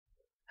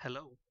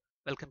Hello,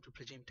 welcome to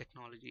Prajim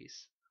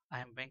Technologies.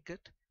 I am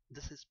Venkat.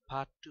 This is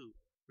part 2,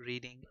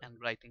 Reading and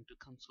Writing to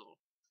Console.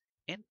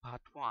 In part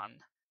 1,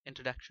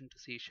 Introduction to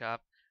C Sharp,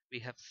 we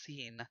have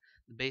seen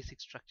the basic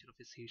structure of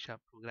a C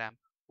Sharp program,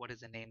 what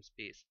is a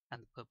namespace,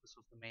 and the purpose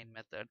of the main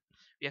method.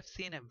 We have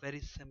seen a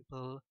very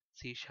simple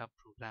C Sharp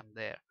program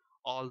there.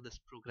 All this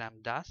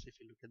program does, if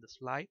you look at the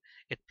slide,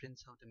 it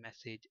prints out a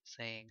message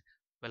saying,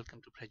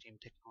 Welcome to Prajim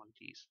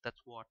Technologies.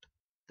 That's what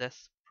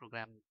this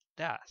program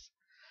does.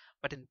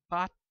 But in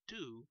part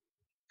 2,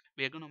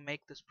 we are going to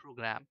make this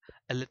program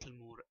a little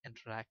more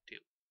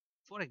interactive.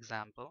 For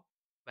example,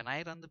 when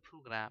I run the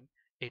program,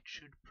 it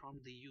should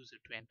prompt the user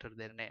to enter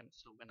their name.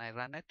 So when I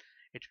run it,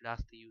 it should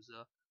ask the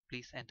user,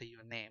 please enter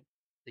your name.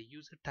 The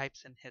user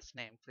types in his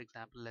name, for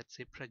example, let's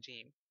say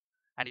Prajim,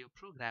 and your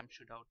program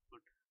should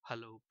output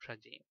hello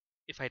Prajim.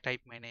 If I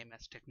type my name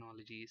as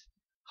technologies,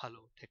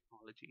 hello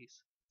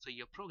technologies. So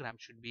your program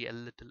should be a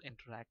little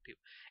interactive.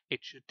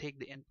 It should take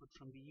the input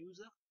from the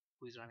user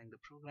who is running the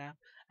program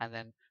and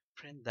then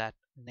print that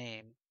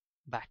name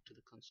back to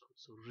the console.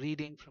 So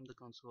reading from the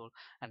console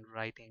and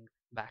writing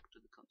back to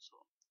the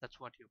console. That's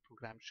what your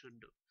program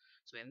should do.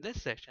 So in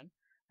this session,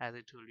 as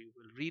I told you,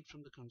 we'll read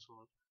from the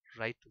console,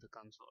 write to the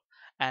console.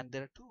 And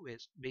there are two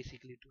ways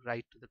basically to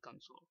write to the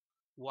console.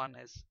 One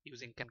is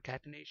using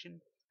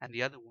concatenation and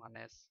the other one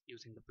is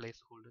using the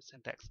placeholder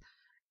syntax.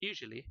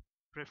 Usually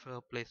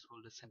prefer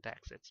placeholder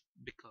syntax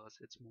because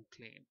it's more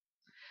clean.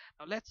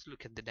 Now let's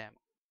look at the demo.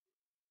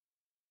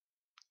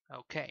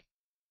 Okay,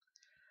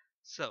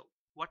 so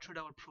what should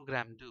our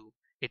program do?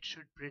 It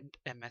should print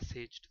a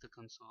message to the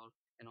console,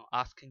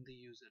 asking the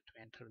user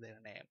to enter their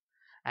name.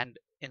 And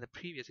in the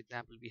previous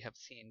example we have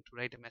seen, to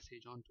write a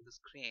message onto the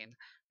screen,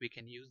 we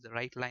can use the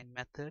WriteLine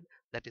method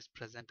that is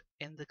present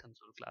in the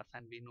console class,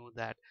 and we know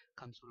that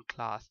console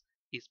class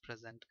is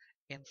present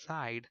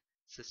inside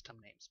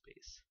system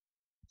namespace.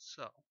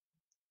 So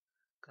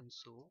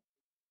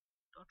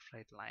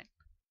console.WriteLine.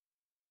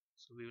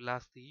 So we will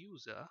ask the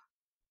user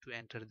to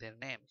enter their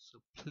name.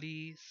 So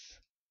please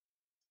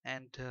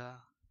enter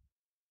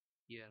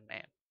your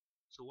name.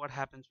 So what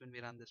happens when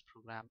we run this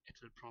program? It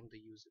will prompt the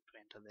user to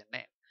enter their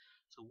name.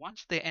 So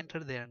once they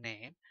enter their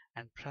name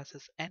and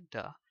presses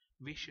enter,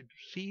 we should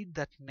read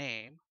that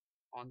name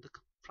from the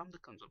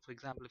console. For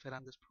example, if I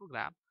run this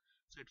program,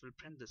 so it will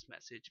print this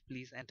message,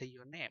 please enter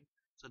your name.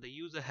 So the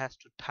user has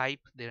to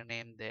type their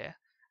name there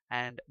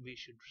and we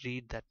should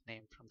read that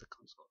name from the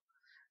console.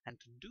 And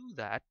to do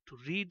that, to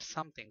read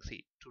something,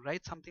 to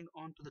write something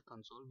onto the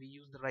console, we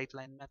use the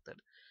WriteLine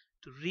method.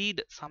 To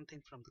read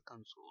something from the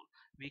console,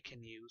 we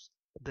can use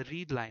the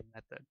readLine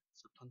method.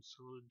 So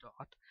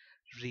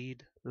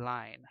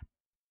console.readLine.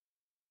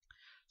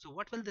 So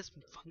what will this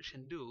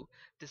function do?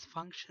 This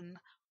function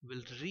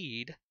will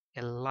read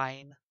a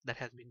line that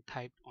has been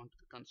typed onto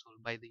the console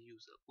by the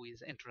user who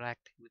is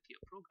interacting with your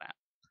program.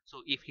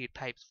 So if he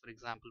types, for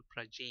example,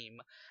 Prajim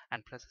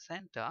and presses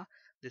enter,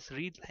 this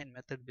readLine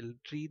method will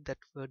read that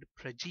word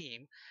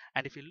Prajim.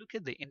 And if you look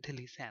at the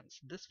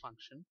IntelliSense, this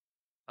function,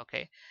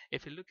 okay,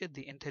 if you look at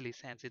the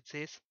IntelliSense, it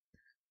says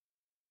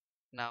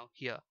now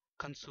here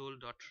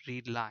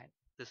console.readLine.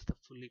 This is the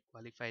fully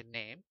qualified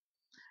name.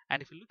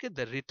 And if you look at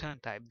the return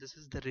type, this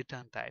is the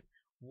return type.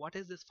 What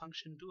is this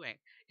function doing?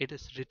 It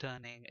is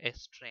returning a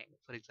string.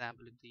 For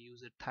example, if the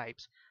user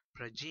types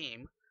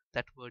Prajim,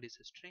 that word is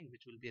a string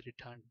which will be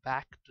returned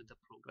back to the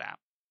program.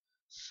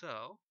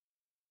 So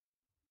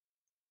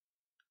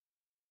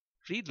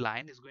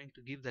readLine is going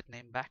to give that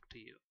name back to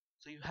you.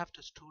 So you have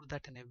to store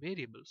that in a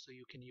variable so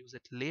you can use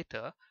it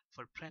later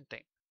for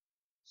printing.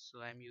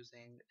 So I'm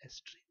using a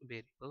string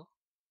variable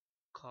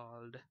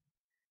called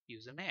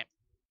username.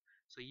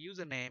 So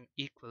username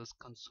equals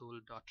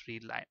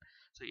console.readLine.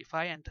 So if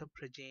I enter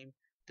Prajim,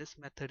 this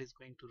method is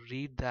going to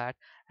read that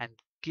and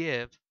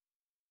give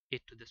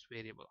it to this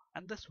variable,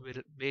 and this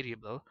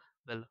variable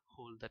will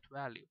hold that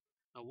value.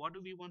 Now what do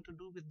we want to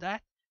do with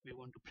that? We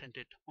want to print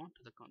it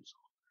onto the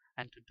console,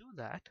 and to do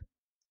that,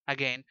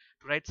 again,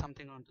 to write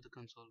something onto the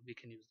console, we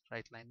can use the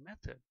WriteLine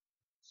method.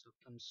 So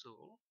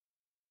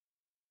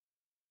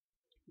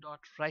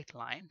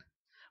console.WriteLine,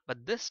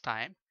 but this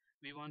time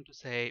we want to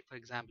say, for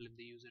example, if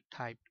the user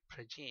typed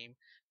Prajim,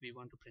 we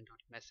want to print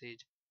out a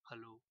message,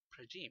 hello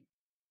Prajim.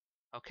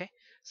 Okay,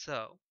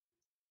 so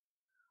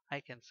I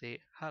can say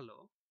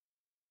hello,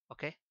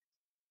 okay,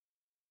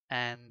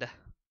 and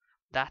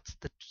that's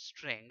the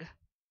string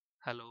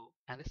hello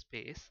and a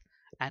space,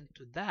 and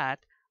to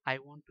that I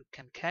want to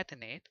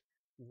concatenate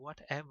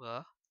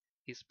whatever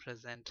is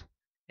present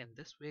in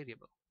this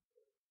variable.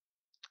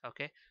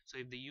 Okay, so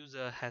if the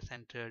user has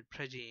entered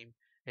Prajim,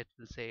 it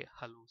will say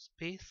hello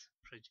space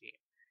Prajim.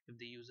 If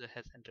the user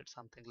has entered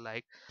something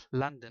like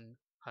London,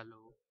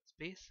 hello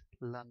space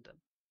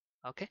London.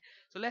 Okay,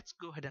 so let's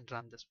go ahead and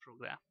run this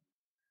program.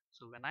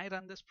 So when I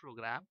run this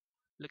program,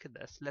 look at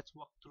this, let's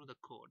walk through the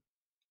code.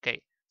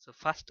 Okay, so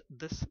first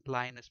this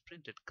line is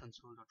printed,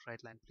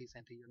 console.WriteLine, please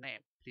enter your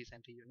name, please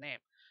enter your name.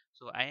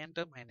 So I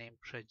enter my name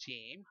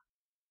Prajim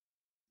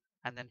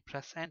and then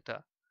press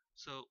enter.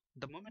 So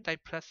the moment I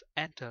press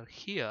enter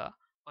here,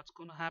 what's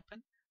going to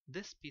happen?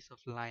 this piece of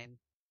line,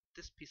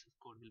 this piece of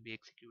code will be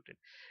executed.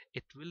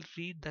 It will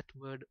read that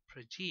word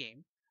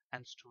Prajim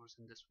and stores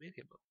in this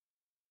variable.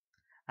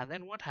 And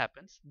then what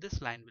happens?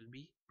 This line will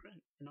be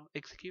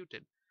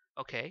executed.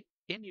 Okay,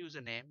 in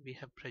username we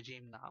have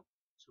Prajim now.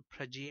 So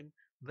Prajim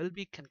will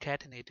be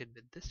concatenated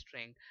with this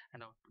string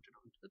and output it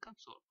onto the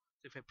console.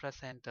 So if I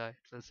press enter,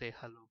 it will say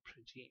hello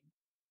Prajim.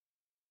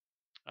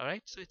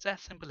 Alright, so it's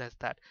as simple as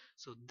that.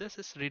 So this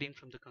is reading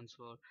from the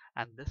console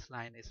and this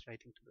line is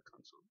writing to the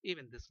console.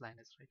 Even this line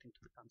is writing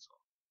to the console.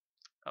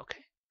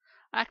 Okay,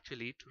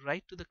 actually to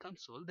write to the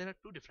console there are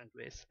two different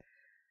ways.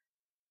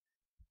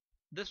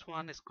 This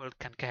one is called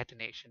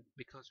concatenation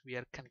because we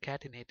are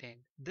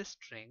concatenating this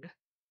string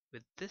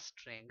with this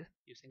string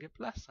using a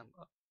plus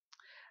symbol.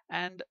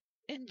 And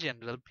in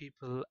general,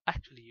 people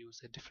actually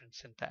use a different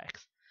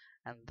syntax.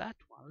 And that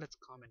one, let's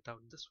comment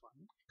out this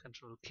one,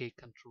 Control K,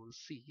 Control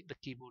C, the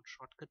keyboard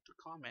shortcut to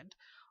comment,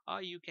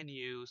 or you can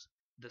use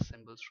the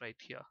symbols right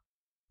here.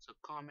 So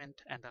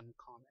comment and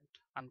uncomment,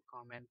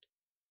 uncomment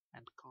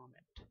and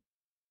comment.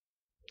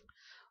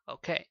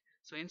 Okay,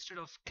 so instead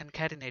of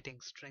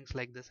concatenating strings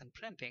like this and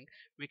printing,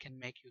 we can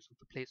make use of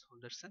the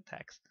placeholder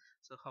syntax.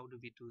 So how do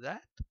we do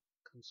that?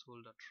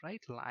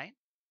 Console.WriteLine,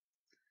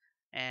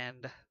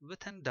 and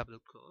within double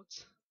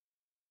quotes,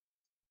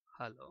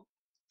 hello,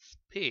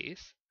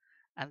 space,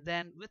 and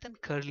then within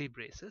curly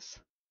braces,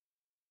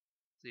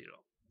 0.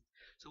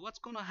 So what's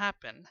going to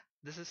happen?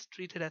 This is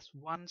treated as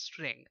one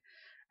string,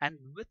 and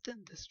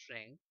within this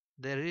string,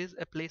 there is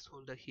a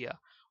placeholder here.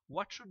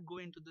 What should go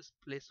into this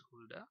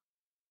placeholder?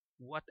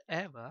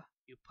 Whatever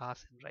you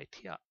pass in right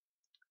here.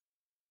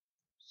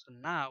 So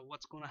now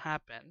what's going to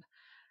happen?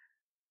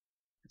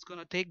 It's going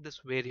to take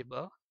this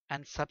variable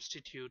and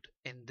substitute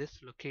in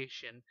this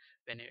location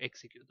when you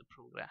execute the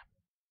program.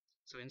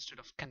 So instead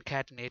of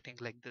concatenating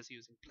like this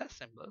using plus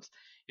symbols,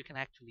 you can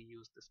actually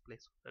use this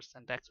placeholder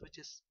syntax, which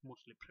is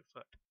mostly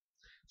preferred.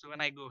 So when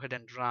I go ahead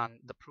and run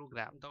the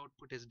program, the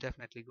output is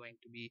definitely going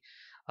to be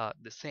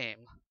the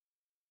same.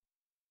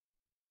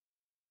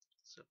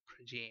 So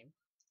Prajim,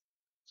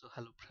 so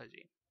hello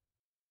Prajim.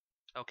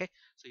 Okay,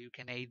 so you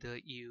can either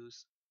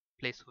use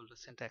placeholder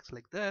syntax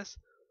like this,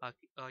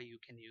 or you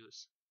can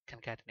use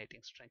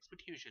concatenating strings, but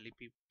usually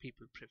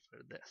people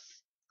prefer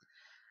this.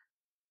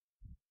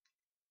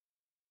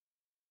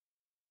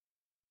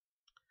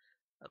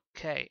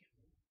 Okay,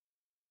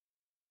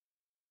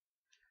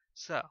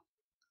 so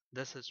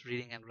this is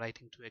reading and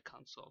writing to a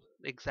console,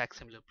 the exact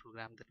similar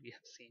program that we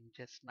have seen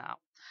just now.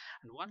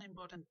 And one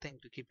important thing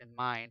to keep in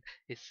mind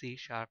is C#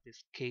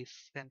 is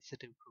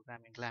case-sensitive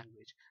programming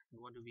language.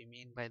 And what do we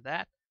mean by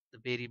that? The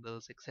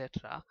variables,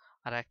 etc.,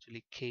 are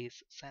actually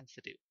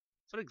case-sensitive.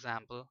 For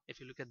example, if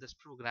you look at this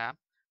program,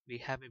 we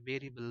have a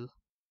variable,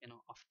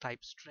 of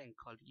type string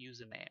called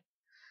username,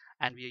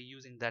 and we are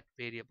using that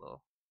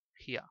variable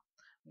here.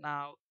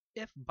 Now,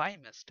 if by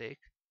mistake,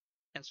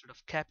 instead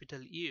of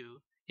capital U,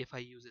 if I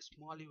use a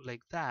small u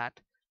like that,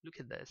 look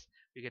at this,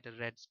 we get a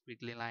red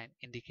squiggly line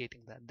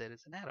indicating that there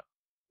is an error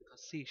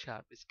because C#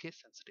 is case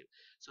sensitive.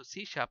 So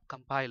C#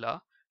 compiler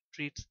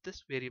treats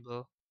this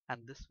variable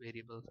and this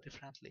variable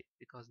differently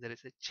because there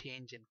is a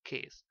change in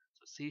case.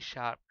 So C#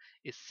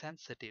 is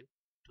sensitive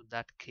to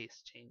that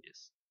case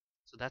changes.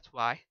 So that's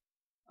why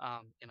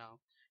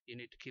you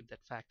need to keep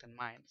that fact in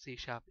mind. C#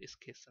 is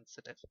case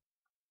sensitive.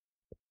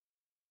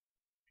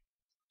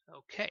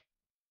 Okay.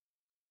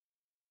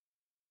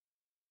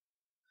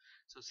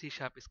 So C#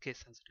 is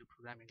case-sensitive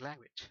programming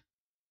language.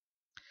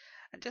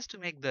 And just to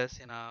make this,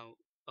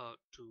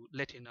 to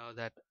let you know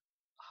that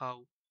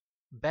how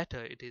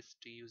better it is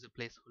to use a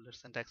placeholder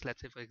syntax.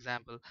 Let's say, for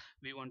example,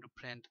 we want to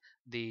print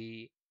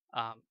the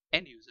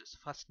end user's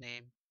first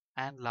name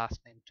and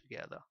last name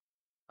together.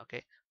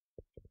 Okay,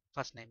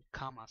 first name,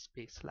 comma,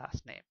 space,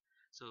 last name.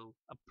 So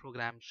a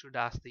program should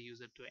ask the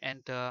user to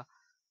enter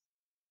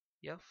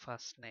your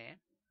first name,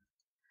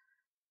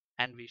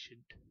 and we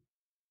should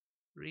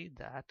read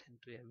that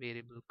into a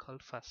variable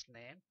called first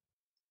name.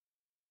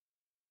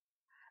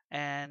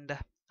 And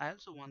I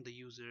also want the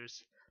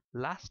user's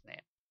last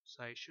name,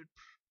 so I should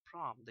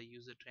prompt the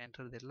user to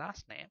enter their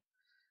last name.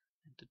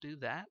 And to do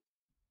that,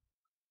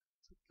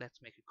 so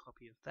let's make a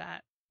copy of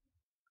that.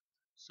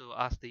 So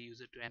ask the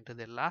user to enter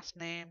their last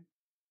name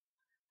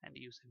and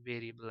use a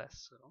variable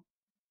as so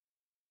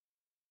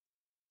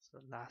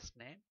last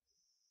name.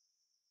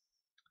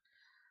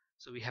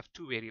 So we have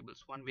two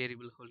variables, one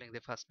variable holding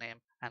their first name,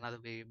 another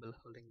variable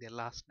holding their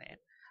last name,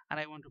 and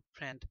I want to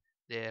print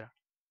their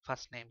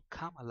first name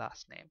comma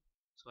last name.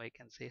 So I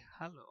can say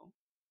hello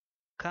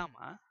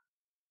comma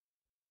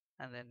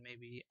and then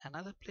maybe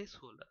another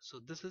placeholder. So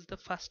this is the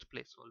first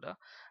placeholder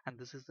and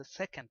this is the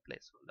second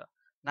placeholder.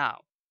 Now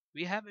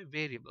we have a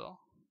variable.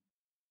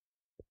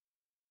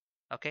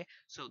 Okay,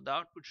 so the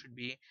output should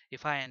be,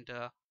 if I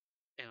enter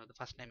the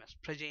first name as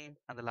Prajim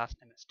and the last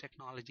name as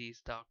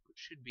Technologies, the output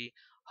should be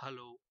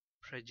hello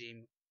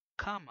Prajim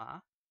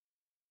comma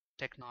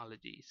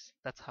Technologies.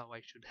 That's how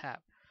I should have.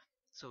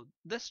 So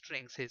this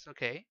string says,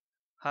 okay,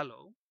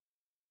 hello.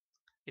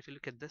 If you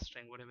look at this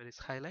string, whatever is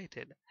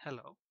highlighted,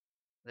 hello,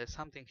 there's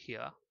something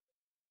here,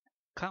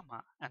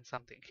 comma, and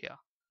something here.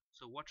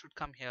 So what should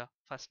come here?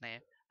 First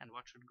name, and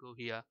what should go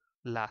here?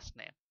 Last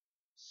name.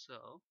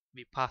 So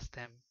we pass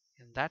them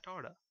in that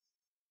order.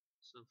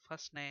 So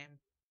first name,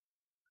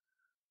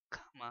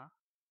 comma,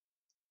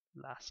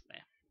 last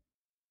name.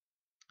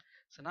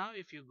 So now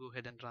if you go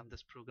ahead and run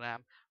this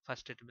program,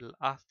 first it will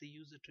ask the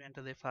user to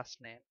enter their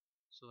first name.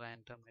 So I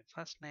enter my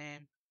first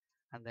name,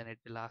 and then it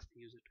will ask the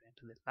user to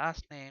enter their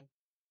last name.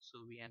 So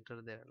we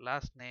enter their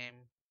last name,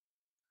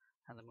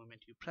 and the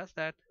moment you press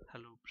that,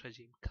 hello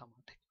Prajim Comma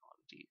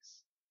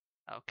Technologies.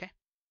 Okay.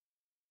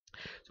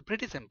 So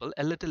pretty simple,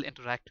 a little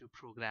interactive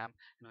program.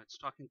 It's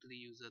talking to the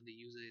user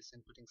is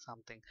inputting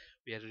something.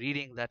 We are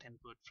reading that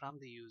input from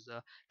the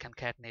user,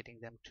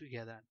 concatenating them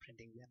together and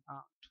printing them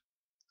out.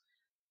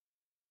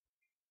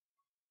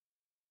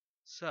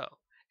 So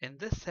in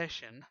this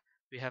session,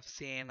 we have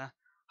seen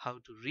how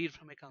to read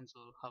from a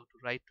console, how to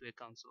write to a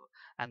console,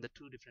 and the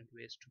two different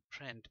ways to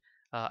print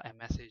a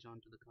message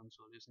onto the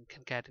console using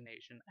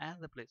concatenation and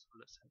the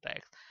placeholder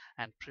syntax,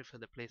 and prefer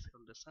the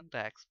placeholder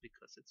syntax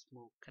because it's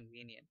more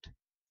convenient.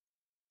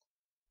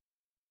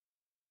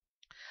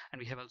 And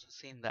we have also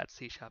seen that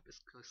C# is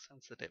case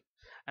sensitive.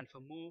 And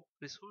for more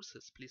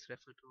resources, please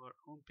refer to our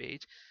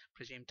homepage,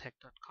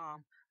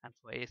 prajimtech.com, and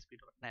for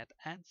ASP.NET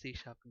and C#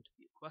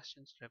 interview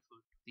questions, refer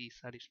to these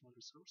additional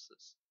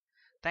resources.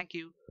 Thank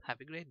you.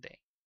 Have a great day.